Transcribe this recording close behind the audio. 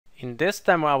In this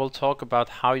demo I will talk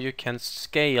about how you can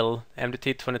scale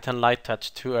MDT 2010 Lite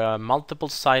Touch to a multiple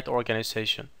site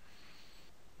organization.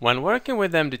 When working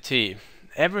with MDT,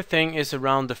 everything is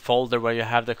around the folder where you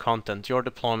have the content, your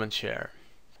deployment share.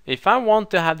 If I want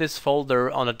to have this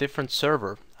folder on a different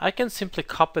server, I can simply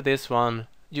copy this one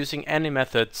using any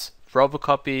methods,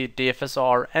 robocopy,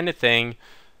 DFSR, anything,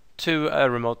 to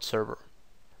a remote server.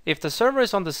 If the server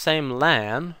is on the same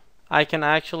LAN, I can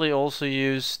actually also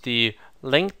use the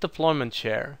linked deployment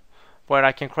share, where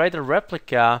I can create a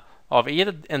replica of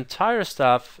either the entire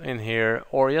stuff in here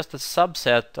or just a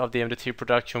subset of the MDT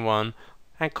production one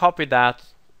and copy that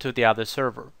to the other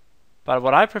server. But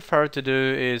what I prefer to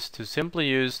do is to simply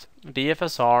use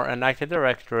DFSR and Active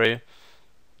Directory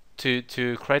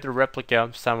to create a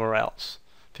replica somewhere else,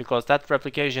 because that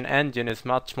replication engine is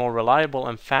much more reliable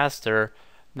and faster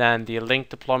than the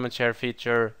linked deployment share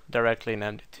feature directly in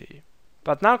MDT.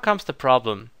 But now comes the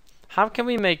problem. How can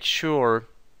we make sure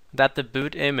that the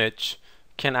boot image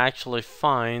can actually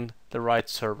find the right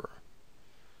server?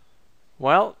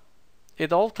 Well,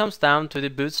 it all comes down to the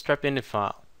bootstrap.ini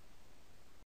file.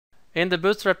 In the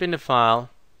bootstrap.ini file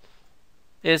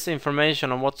is information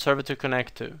on what server to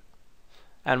connect to.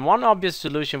 And one obvious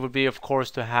solution would be, of course,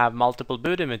 to have multiple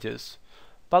boot images.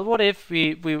 But what if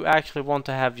we actually want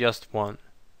to have just one?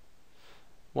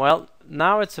 Well,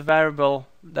 now it's a variable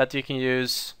that you can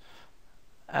use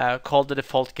called the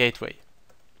default gateway.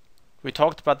 We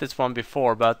talked about this one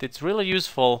before, but it's really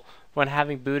useful when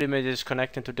having boot images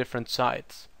connecting to different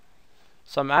sites.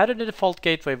 So I'm adding the default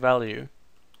gateway value,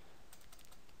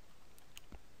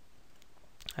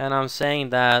 and I'm saying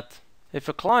that if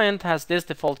a client has this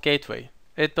default gateway,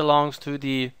 it belongs to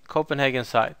the Copenhagen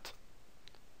site.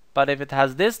 But if it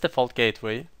has this default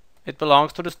gateway, it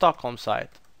belongs to the Stockholm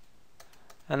site.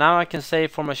 And now I can say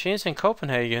for machines in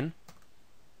Copenhagen,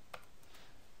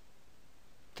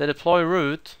 the deploy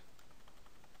route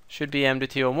should be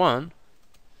MDT01,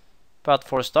 but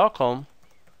for Stockholm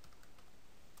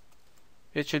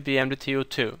it should be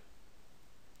MDT02.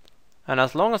 And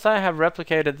as long as I have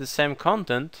replicated the same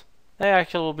content, they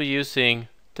actually will be using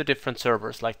the different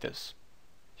servers like this.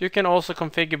 You can also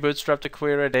configure Bootstrap to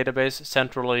query a database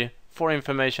centrally for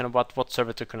information about what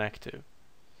server to connect to.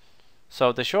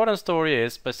 So the short story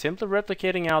is, by simply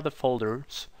replicating out the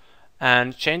folders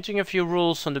and changing a few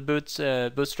rules on the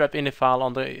bootstrap.ini file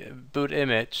on the boot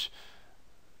image,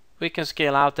 we can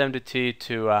scale out MDT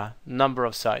to a number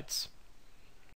of sites.